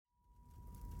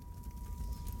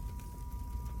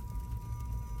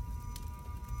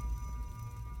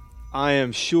I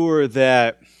am sure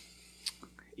that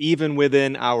even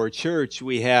within our church,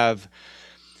 we have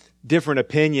different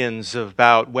opinions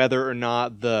about whether or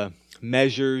not the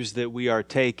measures that we are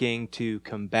taking to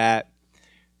combat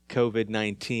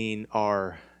COVID-19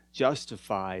 are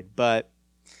justified. But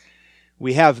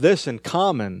we have this in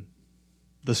common,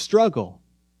 the struggle.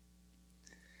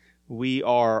 We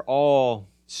are all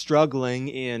struggling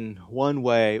in one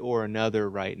way or another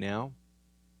right now.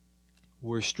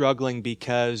 We're struggling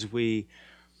because we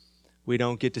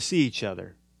don't get to see each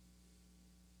other.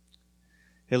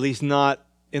 At least not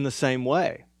in the same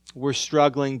way. We're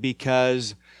struggling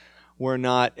because we're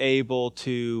not able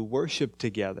to worship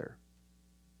together.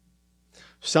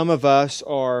 Some of us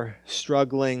are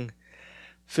struggling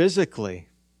physically.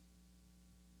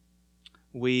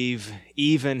 We've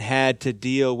even had to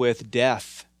deal with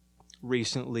death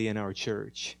recently in our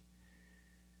church.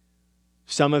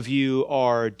 Some of you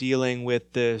are dealing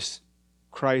with this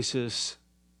crisis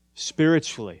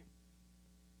spiritually.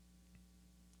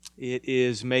 It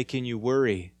is making you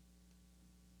worry.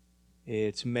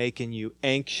 It's making you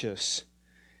anxious.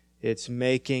 It's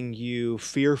making you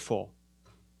fearful.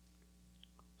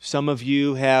 Some of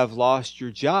you have lost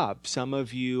your job. Some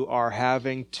of you are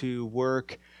having to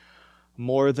work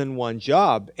more than one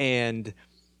job, and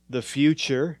the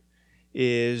future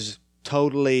is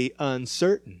totally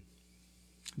uncertain.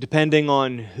 Depending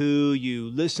on who you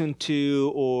listen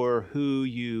to or who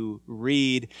you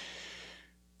read,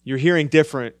 you're hearing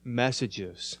different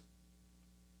messages.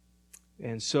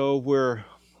 And so we're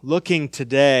looking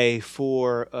today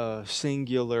for a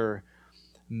singular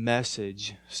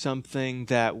message, something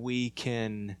that we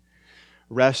can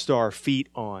rest our feet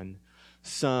on,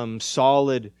 some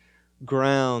solid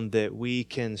ground that we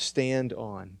can stand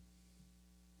on.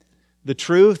 The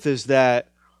truth is that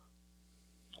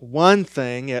one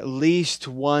thing, at least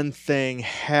one thing,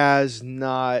 has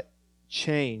not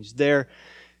changed. There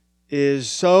is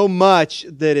so much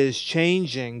that is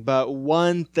changing, but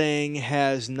one thing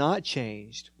has not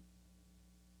changed.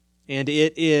 And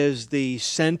it is the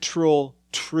central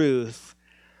truth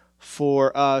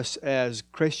for us as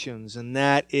Christians, and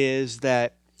that is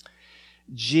that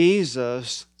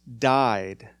Jesus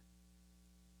died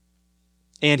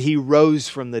and He rose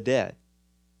from the dead.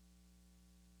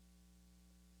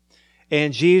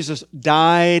 And Jesus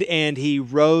died and He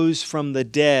rose from the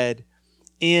dead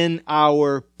in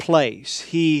our place.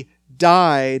 He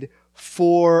died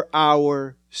for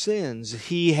our sins.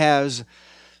 He has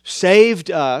saved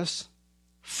us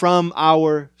from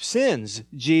our sins.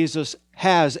 Jesus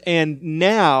has. And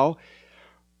now,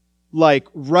 like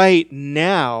right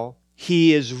now,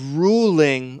 He is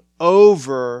ruling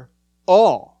over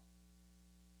all.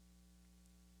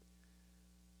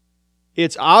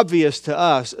 It's obvious to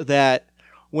us that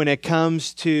when it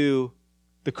comes to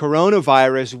the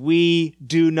coronavirus, we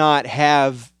do not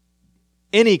have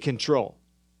any control.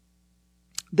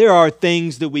 There are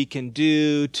things that we can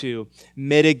do to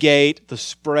mitigate the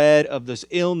spread of this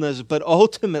illness, but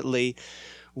ultimately,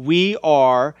 we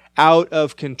are out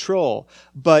of control.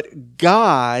 But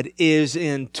God is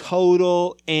in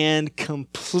total and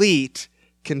complete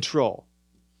control.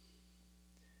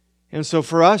 And so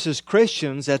for us as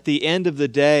Christians, at the end of the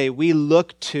day, we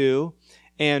look to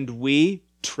and we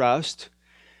trust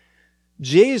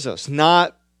Jesus,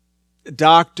 not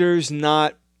doctors,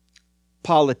 not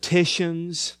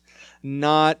politicians,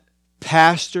 not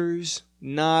pastors,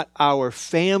 not our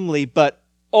family, but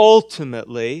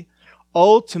ultimately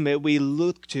we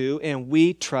look to and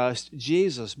we trust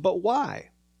Jesus. But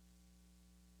why?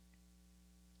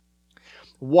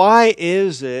 Why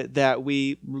is it that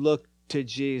we look to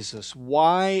Jesus?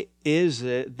 Why is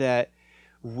it that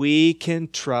we can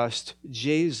trust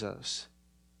Jesus?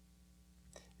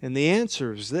 And the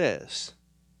answer is this: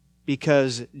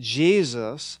 because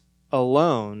Jesus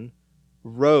alone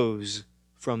rose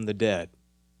from the dead.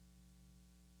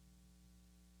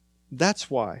 That's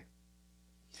why.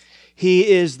 He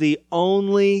is the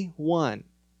only one.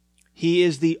 He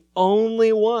is the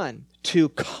only one to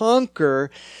conquer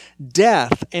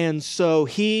death. And so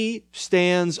He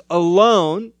stands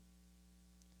alone,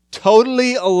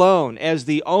 totally alone, as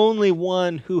the only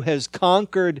one who has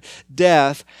conquered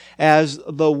death, as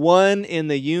the one in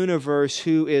the universe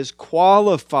who is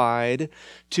qualified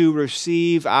to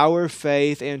receive our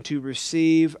faith and to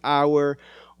receive our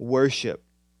worship.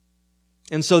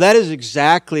 And so that is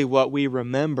exactly what we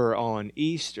remember on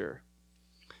Easter.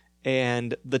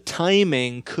 And the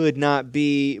timing could not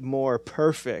be more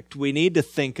perfect. We need to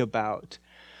think about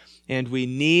And we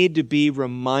need to be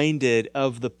reminded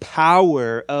of the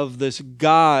power of this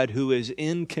God who is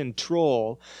in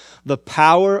control, the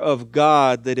power of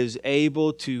God that is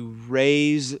able to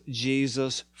raise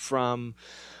Jesus from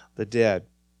the dead.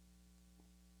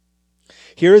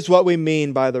 Here's what we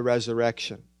mean by the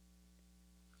resurrection.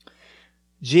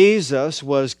 Jesus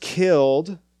was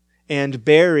killed and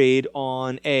buried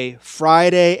on a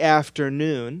Friday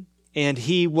afternoon, and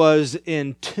he was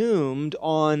entombed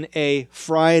on a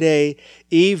Friday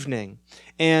evening.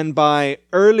 And by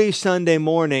early Sunday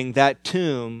morning, that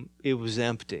tomb, it was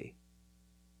empty.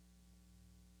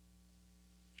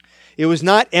 It was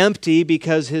not empty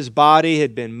because his body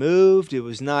had been moved. It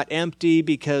was not empty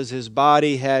because his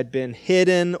body had been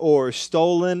hidden or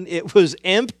stolen. It was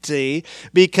empty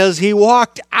because he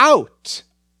walked out.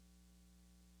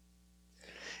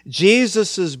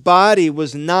 Jesus' body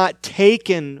was not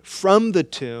taken from the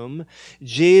tomb.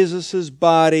 Jesus'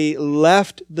 body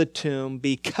left the tomb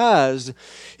because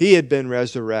he had been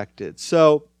resurrected.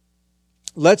 So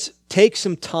let's take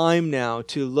some time now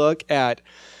to look at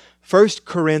 1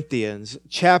 Corinthians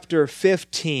chapter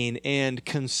 15 and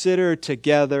consider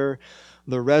together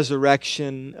the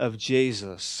resurrection of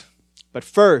Jesus. But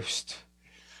first,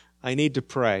 I need to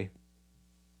pray.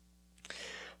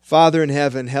 Father in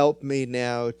heaven, help me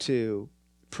now to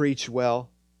preach well.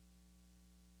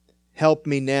 Help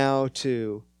me now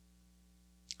to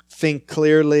think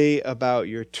clearly about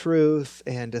your truth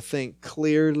and to think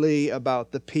clearly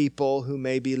about the people who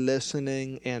may be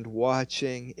listening and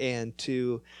watching, and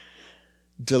to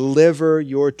deliver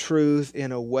your truth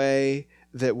in a way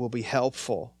that will be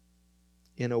helpful,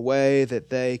 in a way that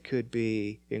they could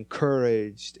be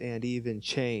encouraged and even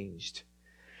changed.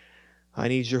 I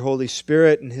need your Holy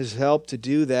Spirit and His help to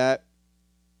do that.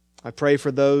 I pray for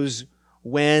those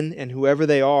when and whoever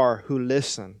they are who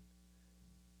listen,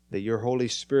 that your Holy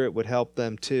Spirit would help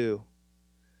them too,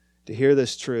 to hear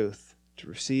this truth, to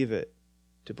receive it,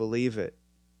 to believe it.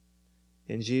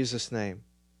 In Jesus' name,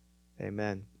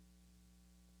 amen.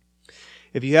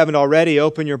 If you haven't already,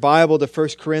 open your Bible to 1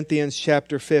 Corinthians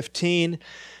chapter 15.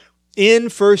 In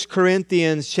 1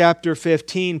 Corinthians chapter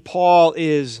 15, Paul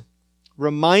is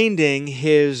reminding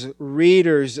his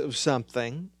readers of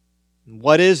something.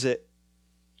 What is it?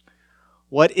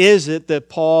 What is it that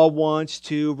Paul wants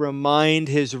to remind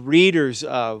his readers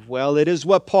of? Well, it is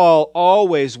what Paul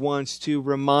always wants to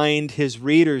remind his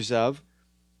readers of.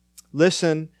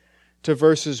 Listen to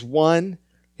verses 1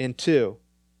 and 2.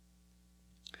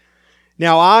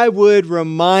 Now I would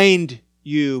remind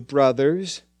you,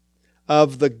 brothers,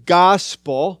 of the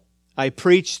gospel I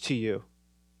preached to you,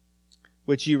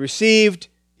 which you received,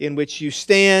 in which you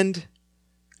stand,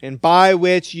 and by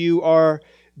which you are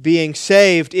being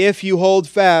saved, if you hold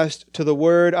fast to the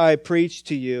word I preached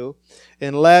to you,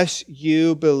 unless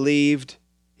you believed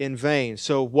in vain.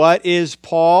 So what is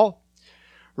Paul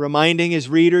reminding his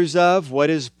readers of?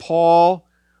 What is Paul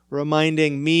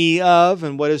reminding me of?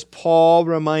 And what is Paul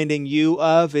reminding you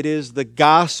of? It is the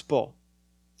gospel.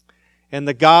 And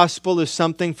the gospel is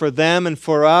something for them and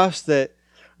for us that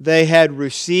they had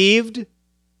received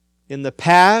in the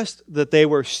past, that they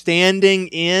were standing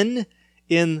in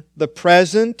the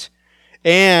present,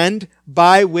 and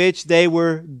by which they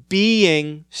were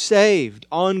being saved,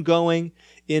 ongoing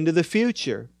into the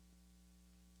future.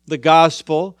 The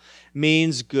gospel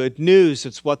means good news.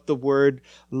 It's what the word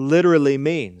literally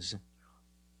means.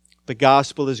 The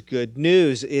gospel is good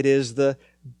news. It is the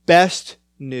best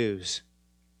news.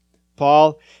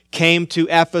 Paul came to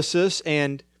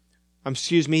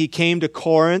he came to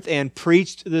Corinth and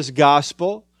preached this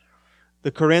gospel.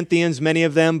 The Corinthians, many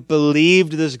of them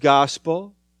believed this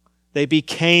gospel. They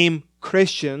became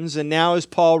Christians, and now as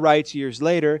Paul writes years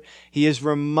later, he is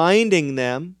reminding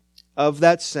them of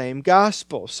that same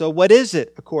gospel. So what is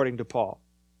it according to Paul?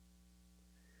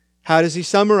 How does he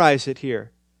summarize it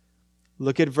here?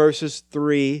 Look at verses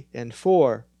 3 and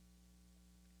 4.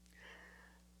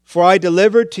 For I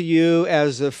delivered to you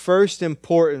as of first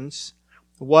importance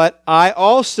what I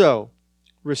also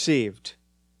received.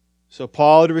 So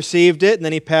Paul had received it, and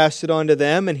then he passed it on to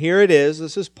them, and here it is.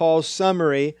 This is Paul's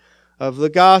summary of the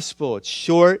gospel. It's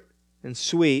short and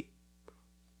sweet.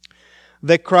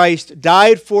 That Christ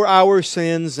died for our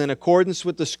sins in accordance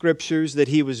with the Scriptures, that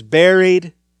He was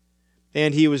buried,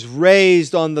 and He was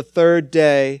raised on the third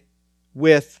day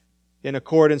in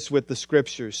accordance with the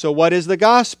Scriptures. So what is the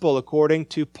gospel according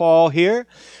to Paul here?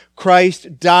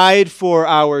 Christ died for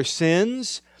our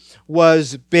sins,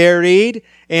 was buried,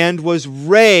 and was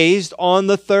raised on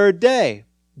the third day.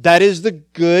 That is the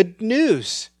good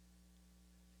news.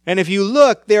 And if you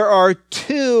look, there are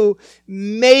two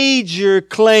major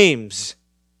claims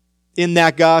in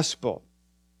that gospel.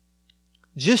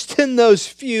 just in those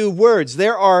few words,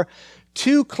 there are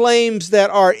two claims that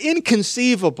are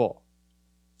inconceivable.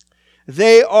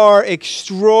 They are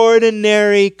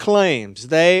extraordinary claims.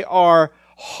 They are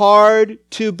hard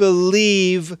to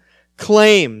believe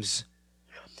claims.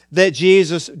 That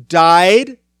Jesus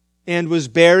died and was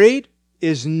buried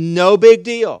is no big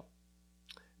deal.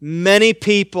 Many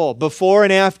people before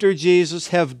and after Jesus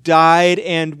have died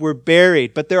and were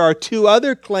buried. But there are two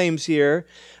other claims here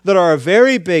that are a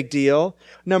very big deal.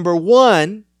 Number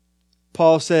one,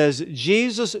 Paul says,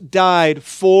 Jesus died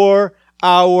for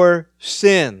our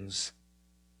sins.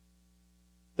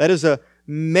 That is a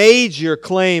major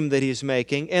claim that he's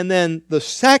making. And then the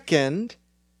second,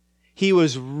 he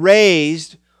was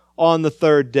raised on the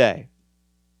third day.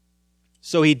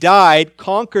 So he died,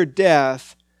 conquered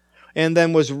death, and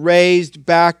then was raised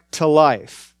back to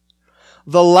life.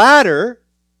 The latter,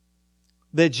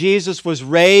 that Jesus was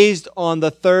raised on the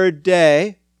third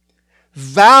day,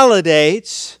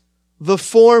 validates the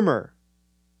former.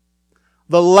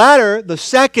 The latter, the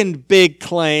second big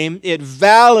claim, it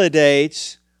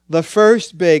validates the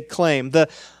first big claim. The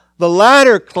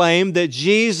latter claim that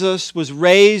Jesus was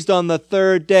raised on the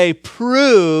third day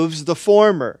proves the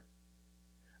former,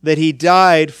 that he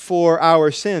died for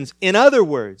our sins. In other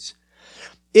words,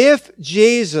 if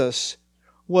Jesus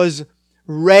was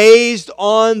raised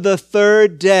on the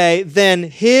third day, then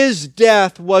his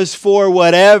death was for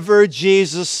whatever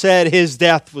Jesus said his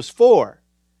death was for.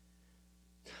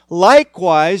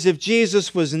 Likewise, if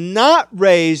Jesus was not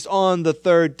raised on the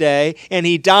third day and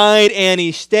he died and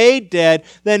he stayed dead,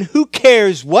 then who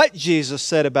cares what Jesus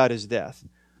said about his death?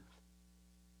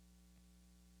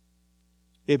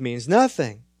 It means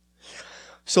nothing.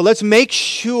 So let's make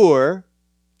sure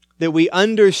that we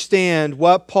understand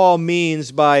what Paul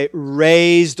means by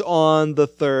raised on the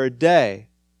third day.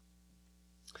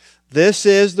 This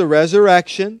is the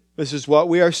resurrection. This is what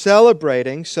we are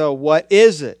celebrating. So what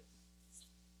is it?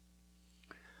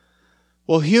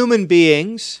 Well, human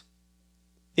beings,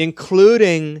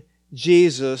 including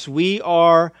Jesus, we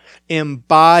are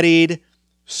embodied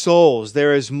souls.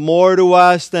 There is more to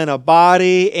us than a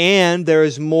body, and there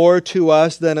is more to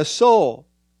us than a soul.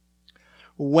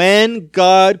 When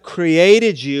God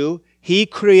created you, He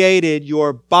created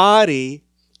your body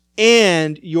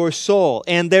and your soul.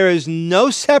 And there is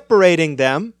no separating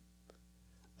them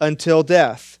until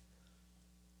death.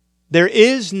 There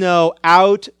is no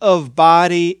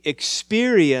out-of-body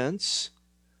experience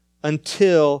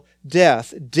until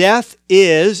death. Death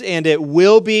is, and it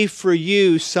will be for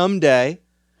you someday,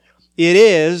 it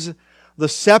is the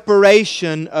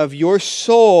separation of your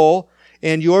soul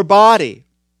and your body.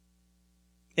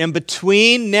 And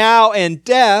between now and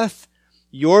death,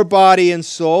 your body and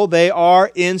soul, they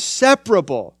are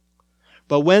inseparable.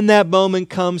 But when that moment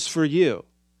comes for you,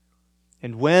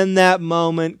 and when that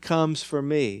moment comes for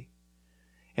me,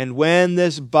 and when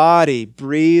this body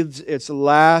breathes its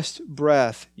last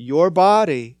breath, your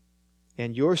body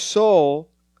and your soul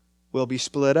will be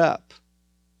split up.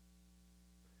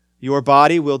 Your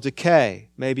body will decay.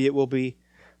 Maybe it will be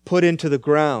put into the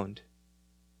ground.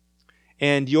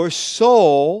 And your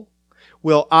soul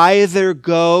will either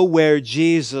go where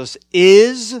Jesus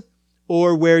is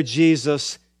or where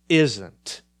Jesus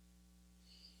isn't.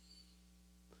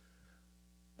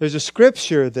 There's a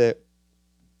scripture that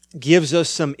gives us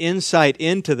some insight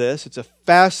into this. It's a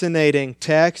fascinating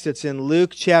text. It's in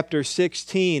Luke chapter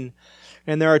 16.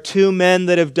 And there are two men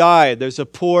that have died. There's a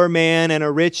poor man and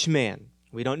a rich man.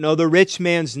 We don't know the rich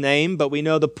man's name, but we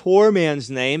know the poor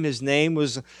man's name. His name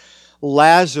was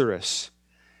Lazarus.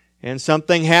 And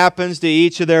something happens to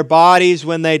each of their bodies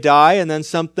when they die, and then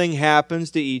something happens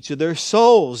to each of their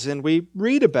souls, and we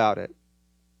read about it.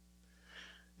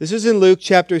 This is in Luke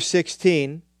chapter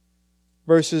 16,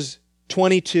 verses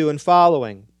 22 and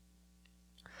following.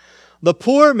 The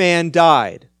poor man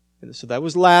died. So that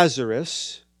was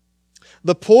Lazarus.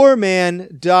 The poor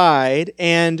man died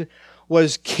and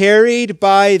was carried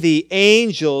by the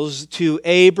angels to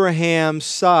Abraham's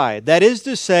side. That is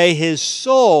to say, his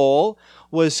soul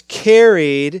was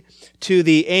carried to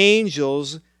the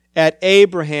angels at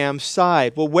Abraham's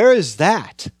side. Well, where is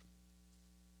that?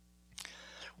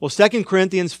 Well, 2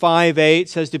 Corinthians 5:8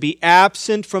 says to be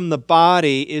absent from the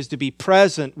body is to be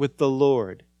present with the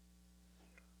Lord.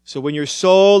 So when your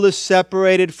soul is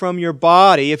separated from your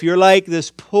body, if you're like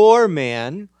this poor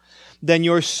man, then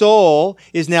your soul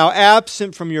is now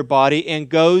absent from your body and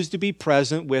goes to be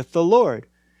present with the Lord.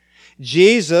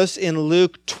 Jesus in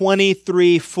Luke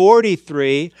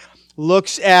 23:43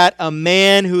 looks at a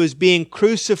man who is being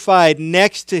crucified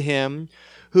next to him,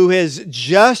 who has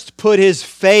just put his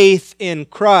faith in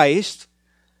Christ,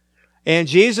 And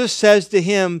Jesus says to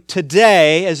him,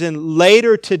 today, as in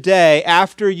later today,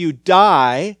 after you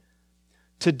die,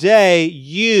 today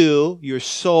you, your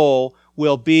soul,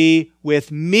 will be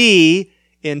with me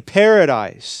in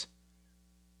paradise.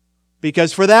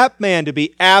 Because for that man to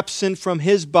be absent from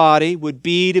his body would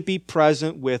be to be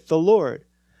present with the Lord.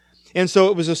 And so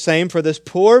it was the same for this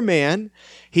poor man.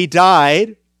 He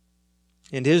died,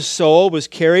 and his soul was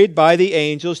carried by the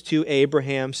angels to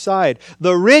Abraham's side.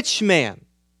 The rich man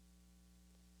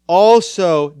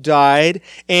also died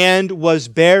and was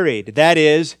buried. That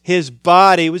is, his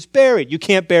body was buried. You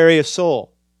can't bury a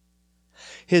soul.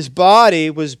 His body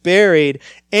was buried,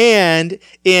 and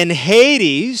in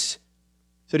Hades,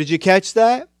 so did you catch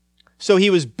that? So he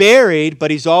was buried,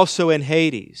 but he's also in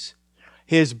Hades.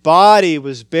 His body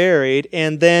was buried,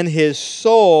 and then his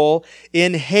soul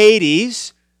in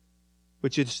Hades,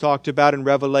 which is talked about in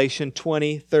Revelation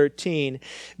 20:13,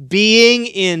 being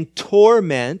in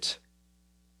torment,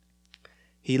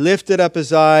 he lifted up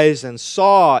his eyes and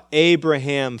saw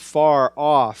Abraham far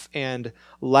off and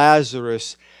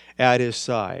Lazarus at his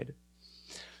side.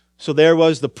 So there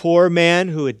was the poor man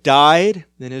who had died,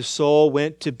 and his soul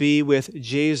went to be with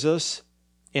Jesus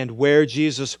and where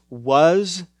Jesus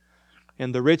was.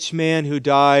 And the rich man who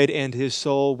died, and his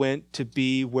soul went to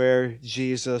be where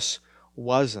Jesus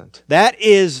wasn't. That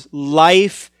is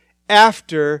life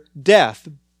after death.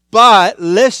 But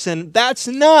listen, that's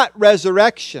not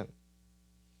resurrection.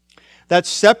 That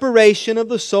separation of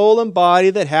the soul and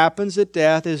body that happens at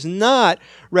death is not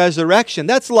resurrection.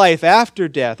 That's life after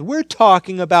death. We're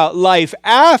talking about life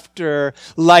after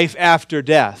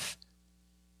death.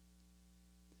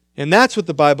 And that's what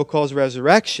the Bible calls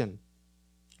resurrection.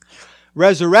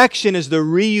 Resurrection is the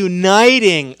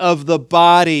reuniting of the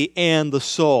body and the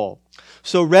soul.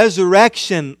 So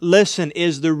resurrection, listen,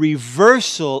 is the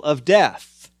reversal of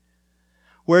death.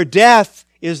 Where death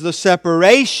is the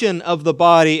separation of the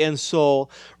body and soul,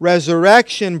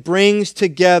 resurrection brings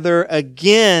together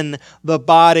again the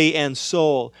body and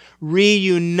soul,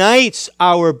 reunites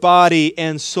our body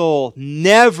and soul,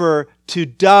 never to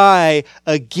die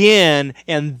again,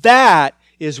 and that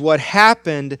is what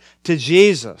happened to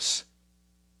Jesus.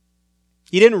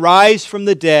 He didn't rise from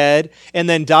the dead and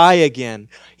then die again.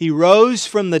 He rose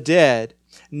from the dead,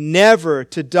 never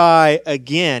to die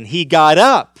again. He got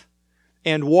up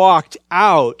and walked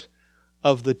out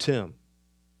of the tomb.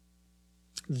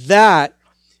 That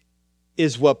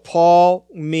is what Paul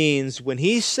means when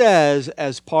he says,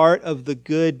 as part of the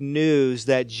good news,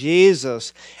 that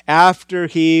Jesus, after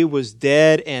he was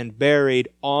dead and buried,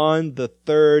 on the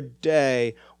third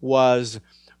day was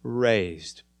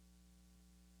raised.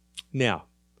 Now,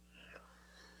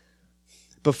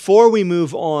 before we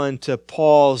move on to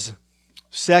Paul's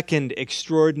second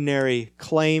extraordinary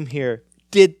claim here,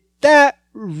 did that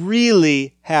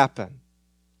really happen?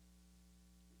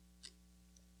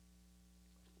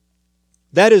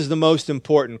 That is the most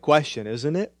important question,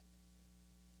 isn't it?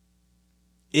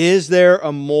 Is there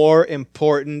a more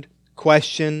important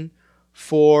question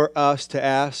for us to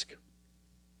ask?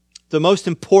 The most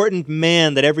important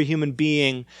man that every human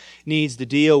being needs to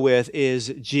deal with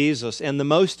is Jesus. And the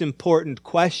most important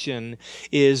question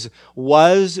is,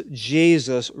 was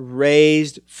Jesus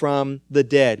raised from the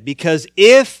dead? Because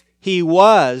if he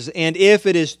was, and if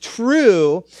it is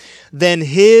true, then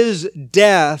his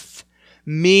death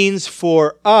means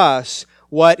for us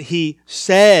what he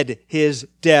said his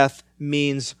death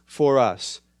means for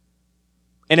us.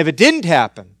 And if it didn't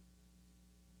happen,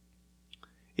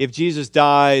 if Jesus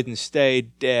died and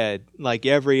stayed dead like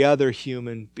every other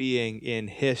human being in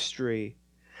history,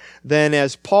 then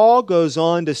as Paul goes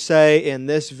on to say in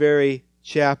this very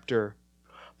chapter,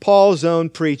 Paul's own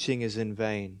preaching is in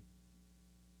vain.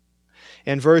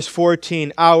 In verse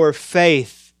 14, our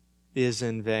faith is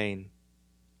in vain.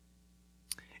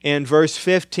 In verse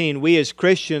 15, we as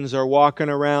Christians are walking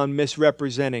around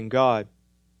misrepresenting God.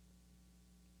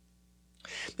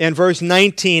 In verse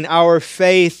 19, our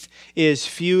faith is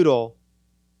futile.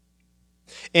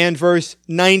 And verse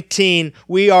 19,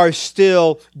 we are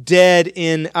still dead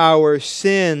in our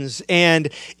sins. And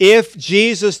if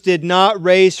Jesus did not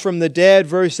raise from the dead,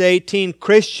 verse 18,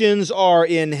 Christians are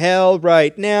in hell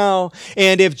right now.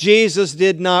 And if Jesus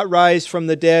did not rise from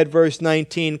the dead, verse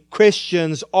 19,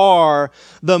 Christians are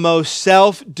the most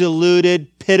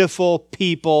self-deluded, pitiful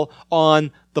people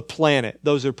on the planet.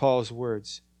 Those are Paul's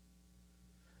words.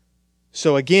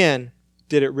 So again,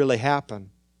 did it really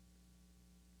happen?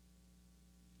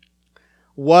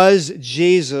 Was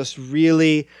Jesus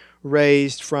really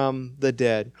raised from the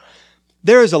dead?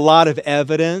 There is a lot of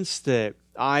evidence that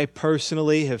I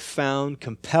personally have found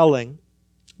compelling,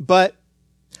 but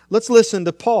let's listen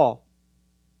to Paul.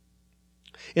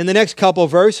 In the next couple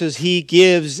verses, he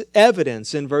gives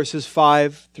evidence in verses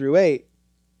 5 through 8.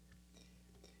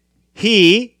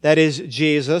 He, that is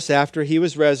Jesus, after he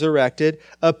was resurrected,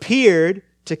 appeared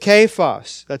to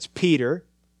Cephas, that's Peter,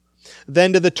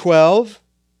 then to the 12.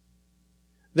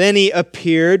 Then he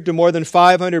appeared to more than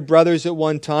 500 brothers at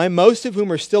one time, most of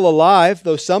whom are still alive,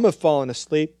 though some have fallen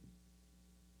asleep.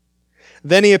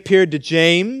 Then he appeared to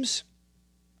James,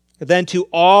 then to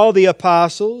all the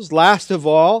apostles. Last of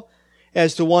all,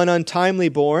 as to one untimely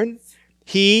born,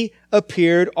 he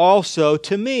appeared also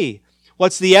to me.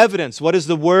 What's the evidence? What is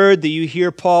the word that you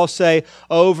hear Paul say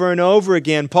over and over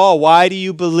again? Paul, why do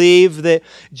you believe that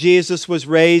Jesus was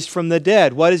raised from the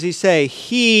dead? What does he say?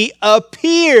 He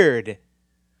appeared.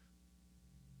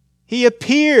 He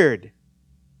appeared.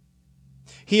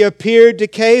 He appeared to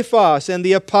Cephas and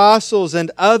the apostles and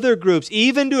other groups,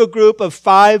 even to a group of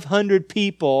 500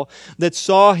 people that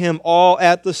saw him all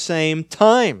at the same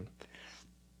time.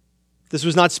 This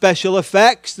was not special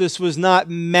effects. This was not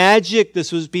magic.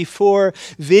 This was before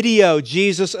video.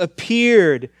 Jesus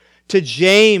appeared to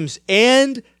James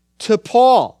and to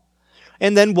Paul.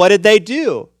 And then what did they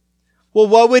do? Well,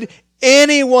 what would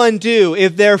anyone do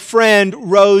if their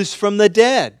friend rose from the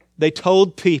dead? They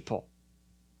told people.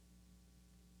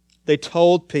 They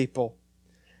told people.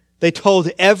 They told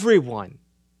everyone.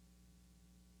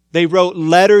 They wrote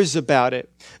letters about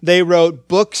it. They wrote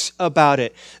books about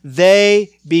it.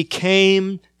 They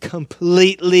became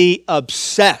completely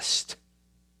obsessed.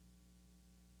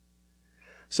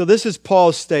 So this is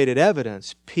Paul's stated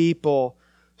evidence. People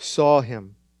saw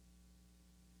him.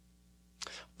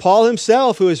 Paul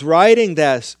himself, who is writing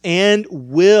this and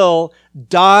will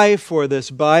die for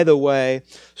this, by the way,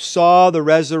 saw the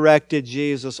resurrected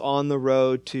Jesus on the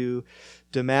road to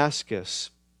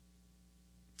Damascus.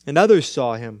 And others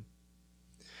saw him.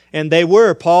 And they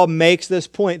were, Paul makes this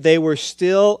point, they were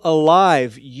still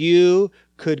alive. You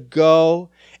could go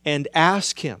and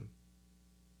ask him.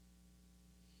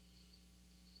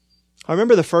 I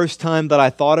remember the first time that I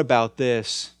thought about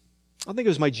this. I think it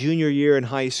was my junior year in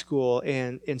high school,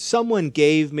 and someone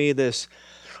gave me this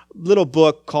little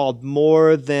book called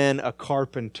More Than a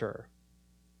Carpenter.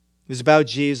 It was about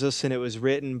Jesus, and it was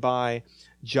written by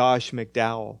Josh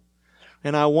McDowell.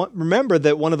 And I remember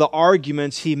that one of the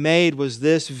arguments he made was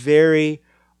this very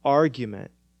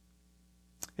argument.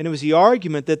 And it was the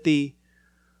argument that the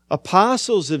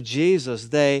apostles of Jesus,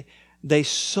 they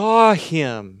saw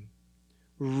him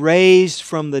raised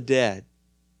from the dead.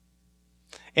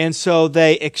 And so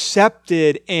they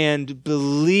accepted and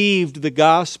believed the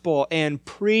gospel and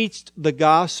preached the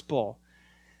gospel.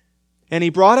 And he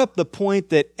brought up the point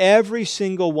that every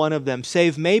single one of them,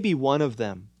 save maybe one of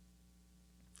them,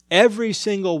 every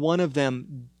single one of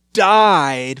them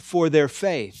died for their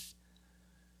faith.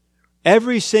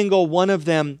 Every single one of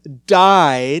them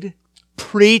died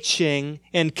preaching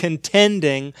and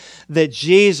contending that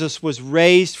Jesus was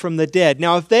raised from the dead.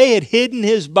 Now, if they had hidden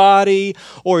his body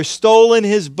or stolen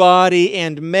his body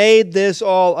and made this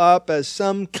all up as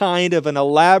some kind of an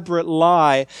elaborate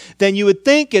lie, then you would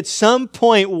think at some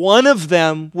point one of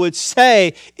them would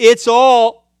say, it's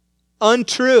all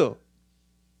untrue.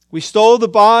 We stole the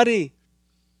body.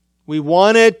 We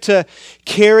wanted to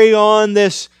carry on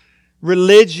this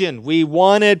religion. We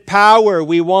wanted power.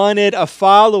 We wanted a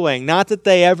following. Not that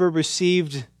they ever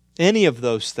received any of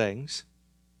those things.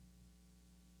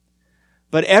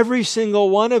 But every single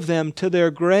one of them, to their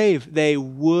grave, they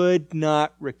would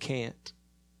not recant.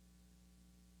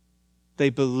 They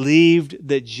believed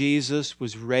that Jesus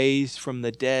was raised from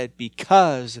the dead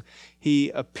because he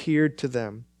appeared to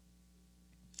them.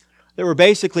 There were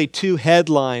basically two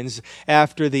headlines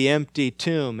after the empty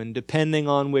tomb, and depending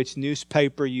on which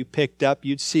newspaper you picked up,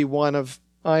 you'd see one of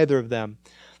either of them.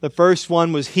 The first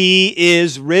one was, "He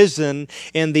is risen,"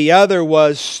 and the other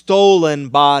was, "Stolen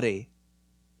body."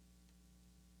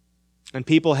 And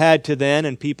people had to then,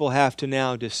 and people have to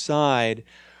now, decide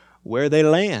where they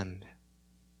land.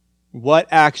 What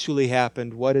actually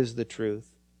happened? What is the truth?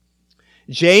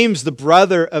 James, the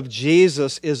brother of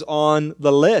Jesus, is on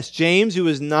the list. James, who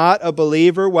was not a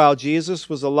believer while Jesus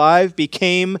was alive,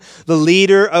 became the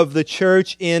leader of the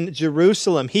church in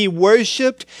Jerusalem. He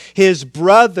worshiped his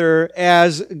brother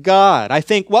as God. I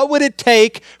think, what would it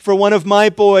take for one of my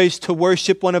boys to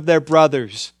worship one of their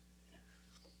brothers?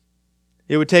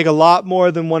 It would take a lot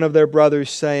more than one of their brothers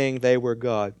saying they were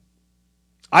God.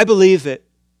 I believe it.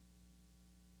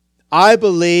 I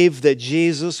believe that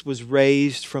Jesus was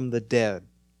raised from the dead.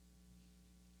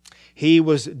 He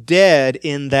was dead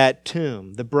in that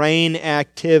tomb. The brain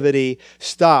activity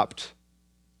stopped.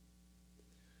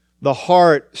 The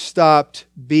heart stopped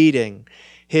beating.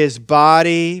 His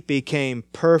body became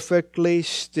perfectly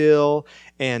still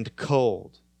and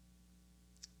cold.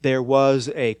 There was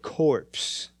a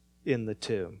corpse in the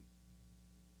tomb.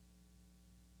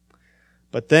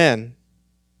 But then,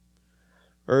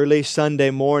 early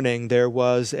Sunday morning, there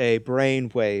was a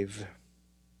brainwave.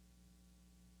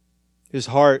 His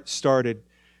heart started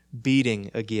beating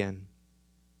again.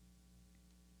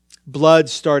 Blood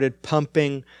started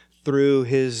pumping through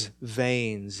his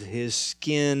veins. His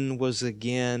skin was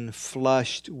again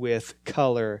flushed with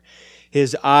color.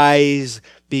 His eyes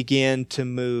began to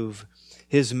move.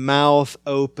 His mouth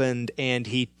opened and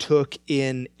he took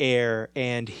in air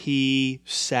and he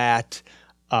sat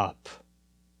up.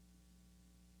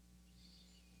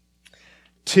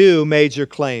 Two major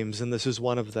claims, and this is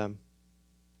one of them.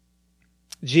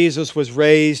 Jesus was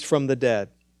raised from the dead.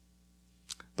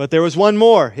 But there was one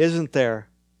more, isn't there?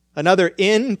 Another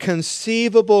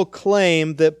inconceivable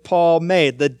claim that Paul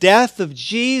made. The death of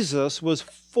Jesus was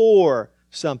for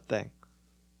something.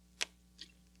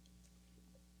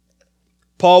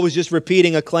 Paul was just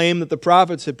repeating a claim that the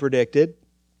prophets had predicted.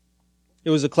 It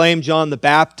was a claim John the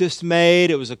Baptist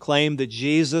made. It was a claim that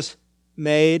Jesus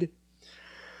made.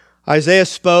 Isaiah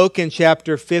spoke in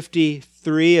chapter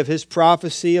 53 of his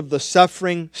prophecy of the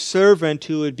suffering servant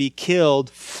who would be killed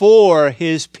for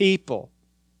his people.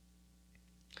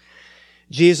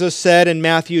 Jesus said in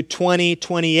Matthew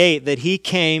 20:28 that he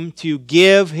came to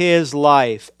give his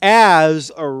life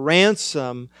as a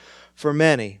ransom for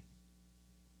many.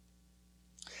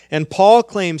 And Paul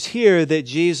claims here that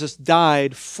Jesus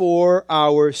died for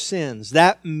our sins.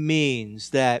 That means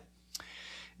that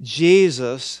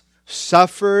Jesus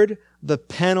suffered the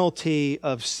penalty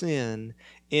of sin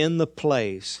in the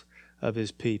place of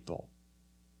his people.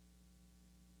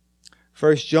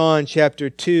 1 John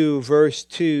chapter 2 verse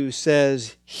 2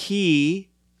 says, He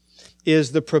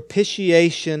is the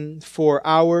propitiation for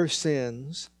our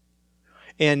sins,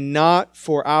 and not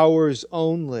for ours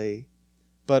only,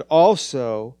 but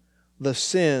also the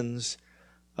sins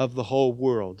of the whole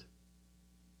world.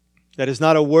 That is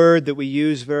not a word that we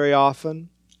use very often.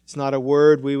 It's not a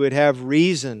word we would have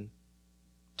reason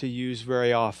to use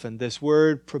very often, this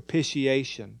word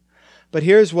propitiation. But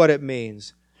here's what it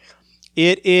means.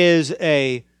 It is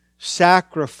a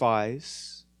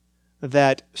sacrifice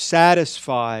that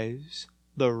satisfies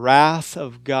the wrath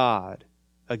of God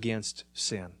against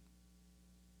sin.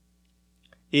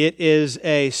 It is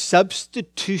a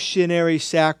substitutionary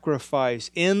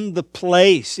sacrifice in the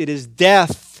place. It is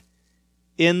death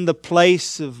in the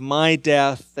place of my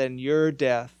death and your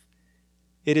death.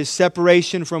 It is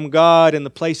separation from God in the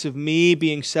place of me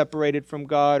being separated from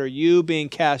God or you being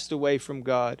cast away from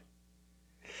God.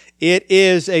 It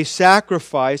is a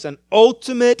sacrifice, an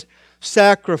ultimate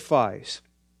sacrifice,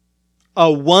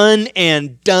 a one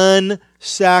and done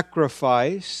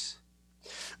sacrifice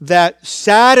that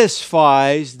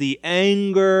satisfies the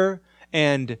anger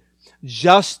and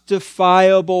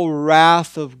justifiable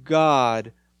wrath of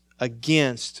God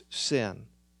against sin.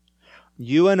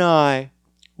 You and I,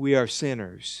 we are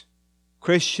sinners.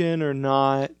 Christian or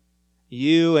not,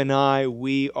 you and I,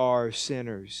 we are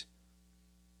sinners.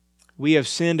 We have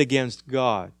sinned against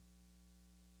God.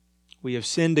 We have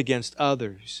sinned against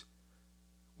others.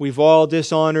 We've all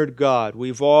dishonored God.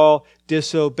 We've all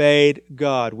disobeyed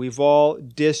God. We've all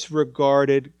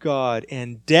disregarded God.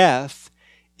 And death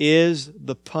is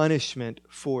the punishment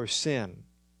for sin.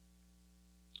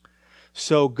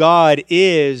 So God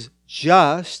is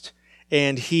just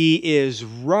and He is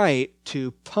right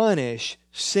to punish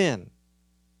sin.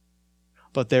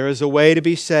 But there is a way to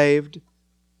be saved,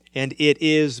 and it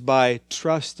is by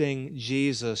trusting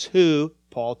Jesus, who,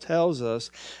 Paul tells us,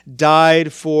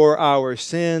 died for our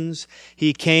sins.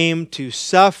 He came to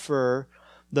suffer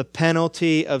the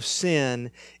penalty of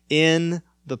sin in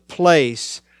the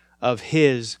place of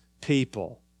His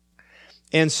people.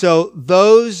 And so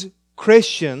those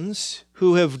Christians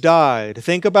who have died,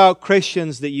 think about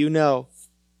Christians that you know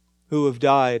who have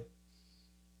died.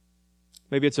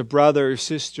 Maybe it's a brother or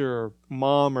sister or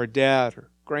mom or dad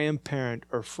or grandparent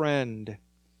or friend.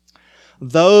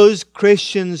 Those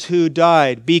Christians who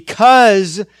died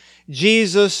because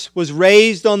Jesus was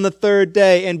raised on the third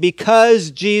day and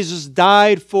because Jesus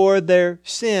died for their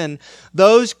sin,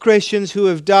 those Christians who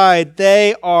have died,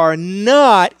 they are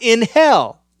not in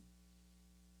hell.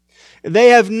 They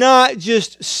have not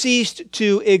just ceased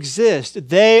to exist.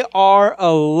 They are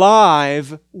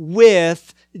alive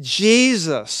with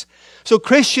Jesus. So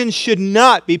Christians should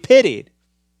not be pitied.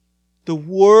 The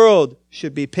world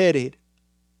should be pitied.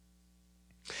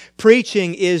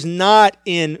 Preaching is not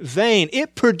in vain.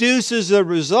 It produces a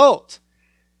result.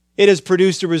 It has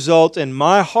produced a result in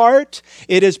my heart.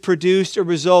 It has produced a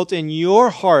result in your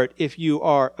heart if you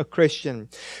are a Christian.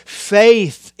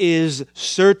 Faith is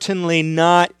certainly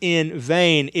not in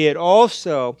vain. It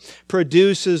also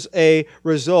produces a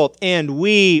result. And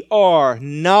we are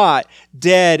not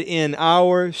dead in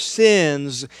our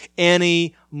sins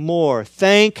anymore.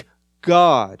 Thank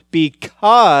God.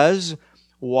 Because,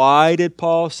 why did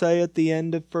Paul say at the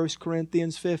end of 1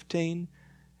 Corinthians 15?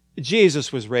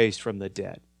 Jesus was raised from the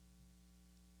dead.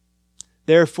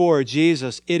 Therefore,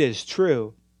 Jesus, it is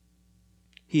true,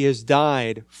 He has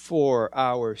died for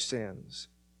our sins.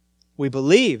 We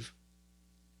believe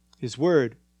His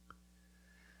Word.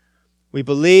 We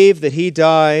believe that He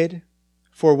died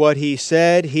for what He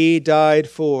said He died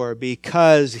for,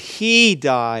 because He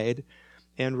died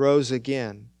and rose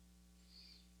again.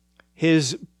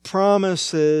 His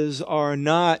promises are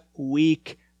not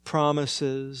weak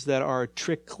promises that are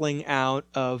trickling out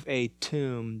of a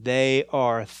tomb. They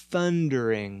are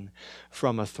thundering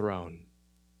from a throne.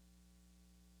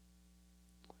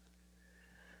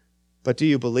 But do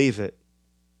you believe it?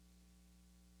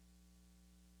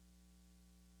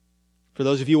 For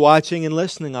those of you watching and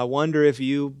listening, I wonder if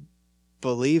you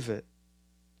believe it.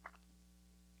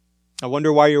 I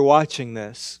wonder why you're watching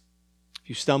this. If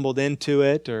you stumbled into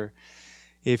it, or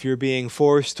if you're being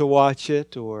forced to watch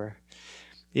it, or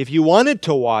if you wanted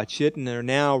to watch it and are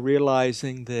now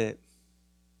realizing that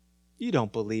you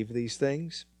don't believe these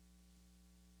things.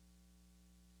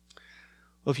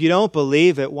 Well, if you don't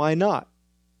believe it, why not?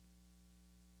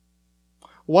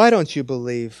 Why don't you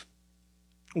believe?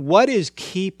 What is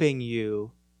keeping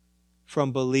you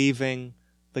from believing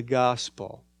the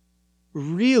gospel?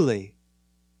 Really,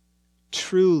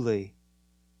 truly,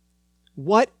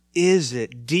 what is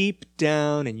it deep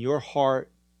down in your heart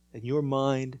and your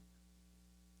mind?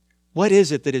 What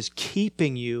is it that is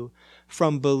keeping you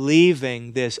from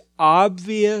believing this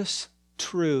obvious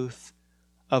truth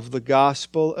of the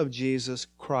gospel of Jesus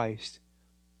Christ?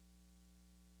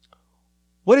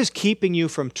 What is keeping you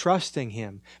from trusting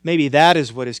Him? Maybe that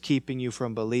is what is keeping you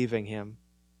from believing Him.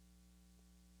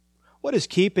 What is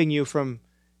keeping you from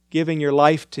giving your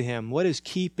life to Him? What is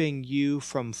keeping you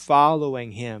from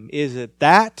following Him? Is it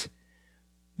that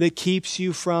keeps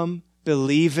you from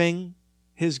believing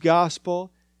His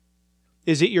gospel?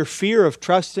 Is it your fear of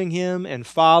trusting Him and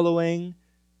following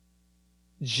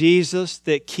Jesus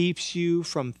that keeps you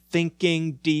from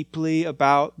thinking deeply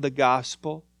about the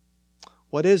gospel?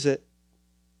 What is it?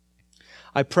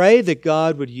 I pray that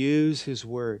God would use His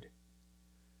Word,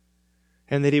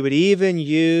 and that He would even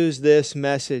use this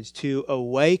message to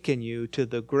awaken you to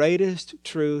the greatest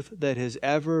truth that has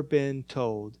ever been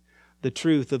told, the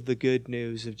truth of the good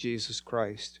news of Jesus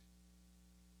Christ.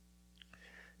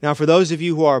 Now, for those of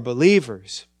you who are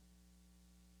believers,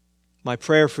 my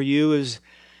prayer for you is,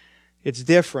 it's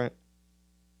different.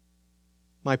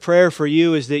 My prayer for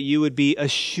you is that you would be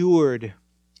assured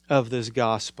of this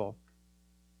gospel.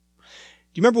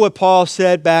 Do you remember what Paul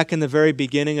said back in the very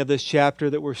beginning of this chapter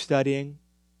that we're studying?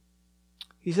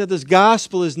 He said this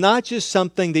gospel is not just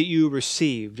something that you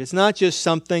received. It's not just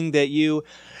something that you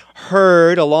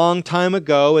heard a long time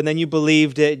ago and then you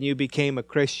believed it and you became a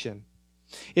Christian.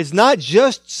 It's not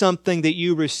just something that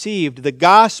you received. The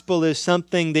gospel is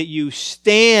something that you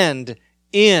stand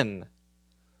in.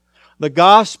 The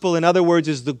gospel, in other words,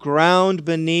 is the ground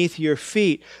beneath your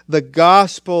feet. The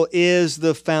gospel is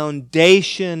the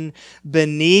foundation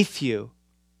beneath you.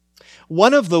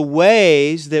 One of the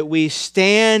ways that we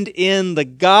stand in the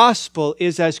gospel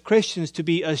is as Christians to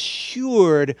be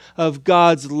assured of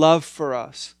God's love for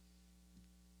us.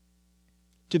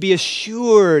 To be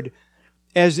assured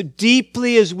as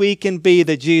deeply as we can be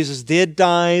that Jesus did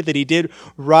die, that He did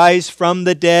rise from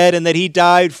the dead, and that He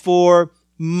died for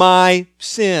my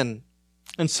sin.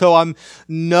 And so I'm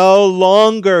no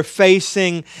longer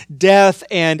facing death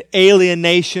and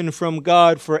alienation from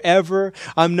God forever.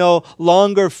 I'm no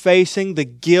longer facing the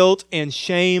guilt and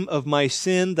shame of my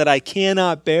sin that I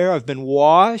cannot bear. I've been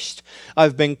washed.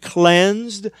 I've been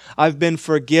cleansed. I've been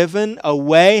forgiven. A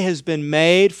way has been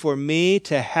made for me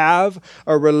to have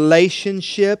a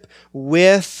relationship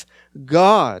with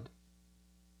God.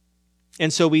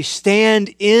 And so we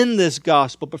stand in this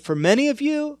gospel. But for many of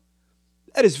you,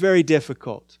 that is very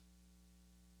difficult.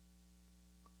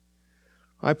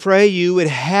 I pray you would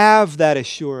have that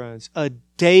assurance, a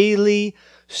daily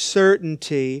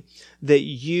certainty that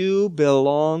you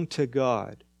belong to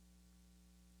God,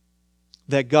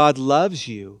 that God loves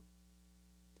you,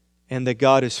 and that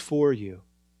God is for you.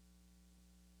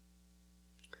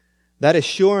 That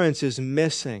assurance is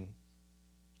missing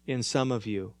in some of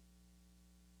you.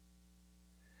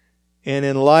 And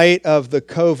in light of the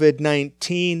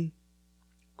COVID-19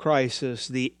 crisis,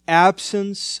 the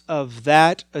absence of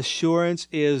that assurance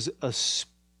is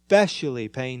especially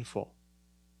painful.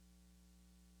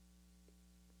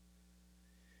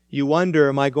 You wonder,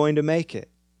 am I going to make it?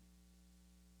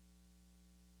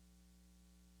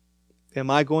 Am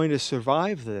I going to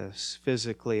survive this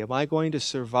physically? Am I going to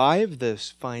survive this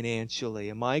financially?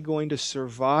 Am I going to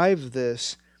survive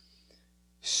this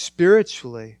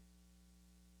spiritually?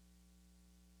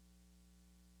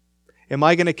 Am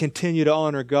I going to continue to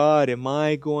honor God? Am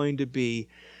I going to be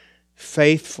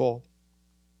faithful?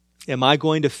 Am I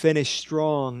going to finish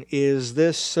strong? Is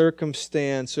this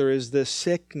circumstance, or is this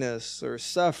sickness or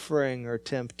suffering or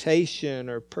temptation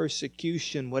or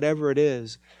persecution, whatever it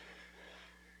is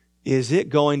it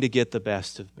going to get the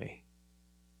best of me?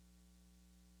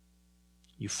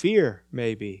 You fear,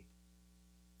 maybe.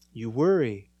 You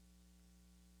worry.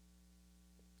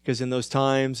 Because in those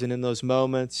times and in those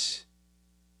moments,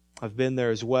 I've been there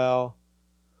as well,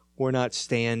 we're not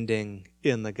standing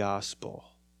in the gospel.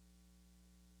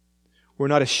 We're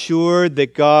not assured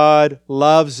that God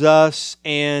loves us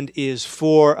and is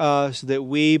for us, that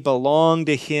we belong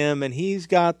to Him, and He's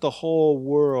got the whole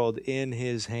world in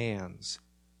His hands.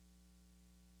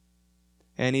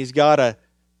 And He's got a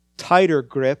tighter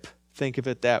grip, think of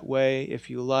it that way if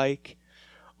you like,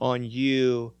 on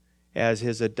you as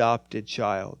His adopted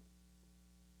child.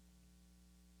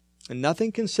 And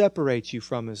nothing can separate you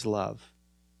from His love,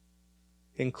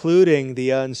 including the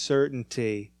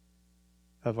uncertainty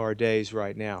of our days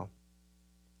right now.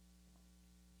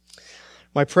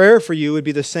 My prayer for you would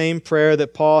be the same prayer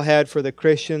that Paul had for the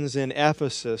Christians in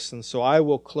Ephesus, and so I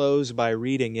will close by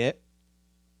reading it.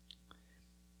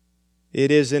 It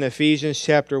is in Ephesians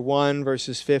chapter 1,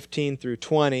 verses 15 through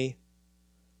 20.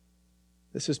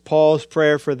 This is Paul's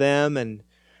prayer for them, and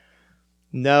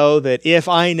know that if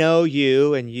I know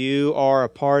you and you are a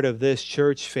part of this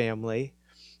church family,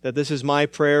 that this is my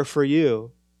prayer for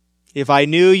you. If I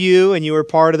knew you and you were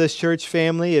part of this church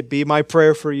family, it'd be my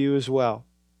prayer for you as well.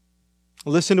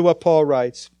 Listen to what Paul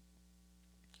writes.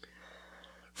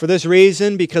 For this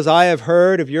reason, because I have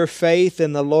heard of your faith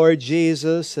in the Lord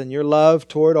Jesus and your love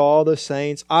toward all the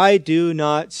saints, I do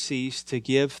not cease to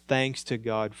give thanks to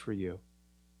God for you,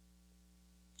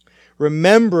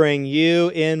 remembering you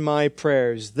in my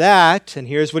prayers, that, and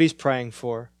here's what he's praying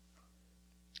for,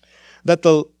 that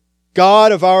the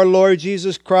God of our Lord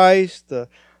Jesus Christ, the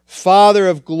Father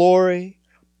of glory,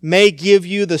 may give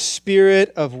you the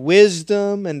spirit of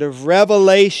wisdom and of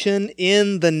revelation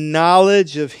in the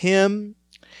knowledge of Him,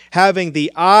 having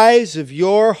the eyes of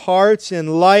your hearts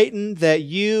enlightened, that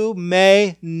you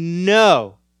may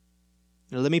know.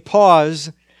 Now let me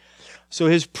pause. So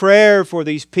his prayer for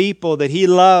these people that he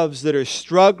loves that are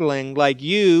struggling like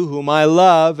you, whom I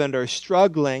love and are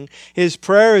struggling, his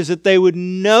prayer is that they would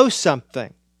know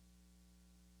something,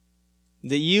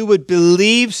 that you would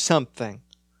believe something,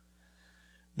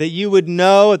 that you would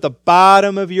know at the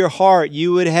bottom of your heart,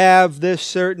 you would have this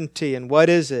certainty. And what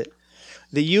is it?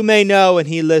 That you may know, and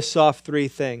he lists off 3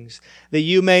 things, that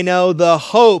you may know the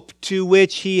hope to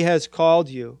which He has called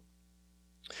you.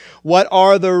 What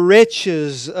are the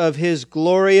riches of His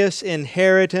glorious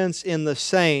inheritance in the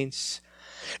saints?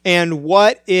 And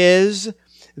what is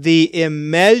the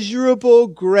immeasurable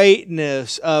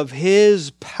greatness of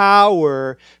His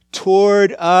power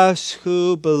toward us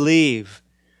who believe?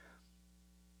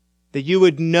 That you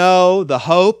would know the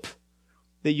hope,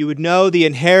 that you would know the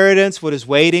inheritance, what is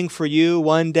waiting for you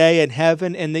one day in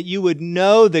heaven, and that you would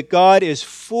know that God is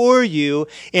for you,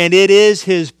 and it is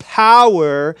His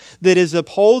power that is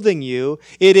upholding you.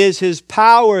 It is His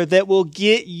power that will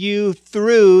get you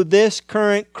through this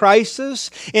current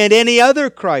crisis and any other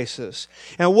crisis.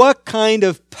 And what kind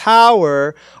of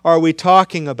power are we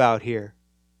talking about here?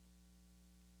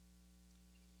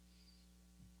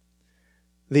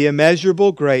 The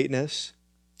immeasurable greatness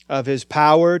of His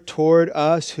power toward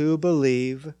us who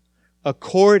believe,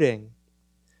 according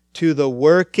to the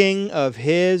working of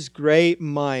His great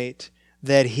might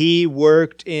that He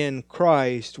worked in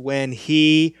Christ when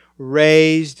He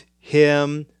raised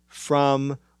Him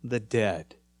from the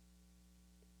dead.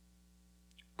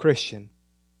 Christian,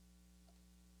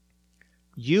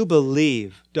 you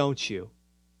believe, don't you?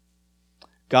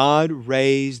 God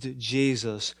raised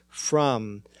Jesus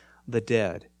from the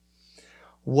dead.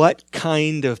 What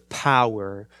kind of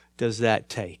power does that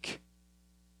take?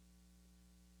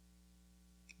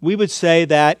 We would say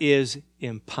that is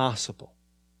impossible.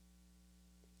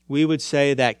 We would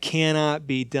say that cannot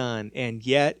be done, and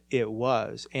yet it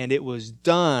was. And it was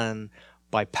done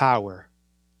by power.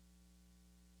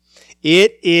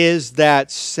 It is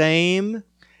that same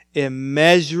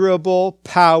immeasurable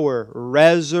power,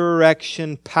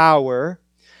 resurrection power,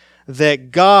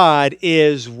 that God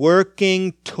is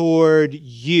working toward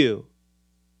you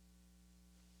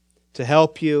to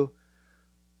help you,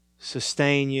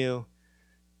 sustain you,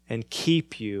 and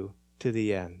keep you to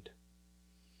the end.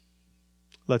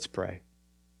 Let's pray.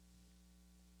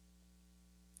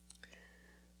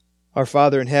 Our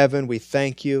Father in heaven, we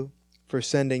thank you for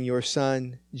sending your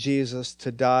Son, Jesus,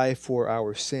 to die for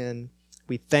our sin.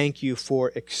 We thank you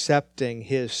for accepting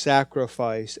His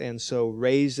sacrifice and so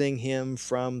raising Him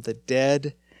from the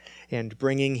dead and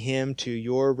bringing Him to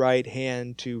your right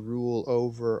hand to rule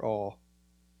over all.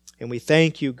 And we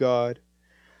thank you, God,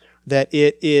 that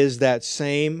it is that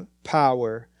same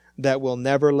power that will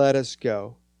never let us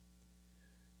go.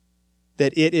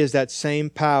 That it is that same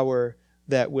power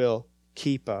that will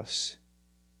keep us.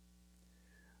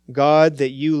 God, that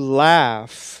you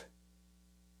laugh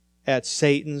at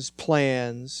Satan's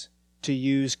plans to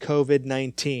use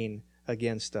COVID-19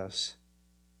 against us.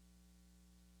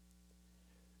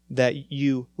 That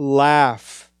you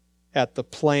laugh at the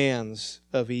plans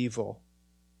of evil.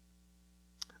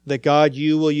 That God,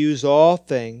 you will use all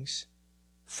things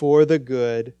for the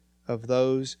good of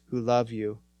those who love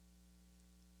you.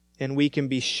 And we can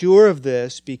be sure of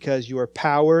this because your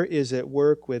power is at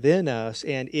work within us,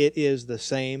 and it is the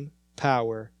same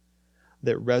power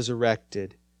that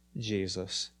resurrected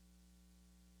Jesus.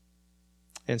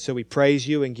 And so we praise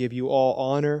you and give you all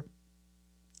honor.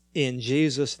 In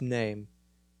Jesus' name,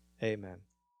 amen.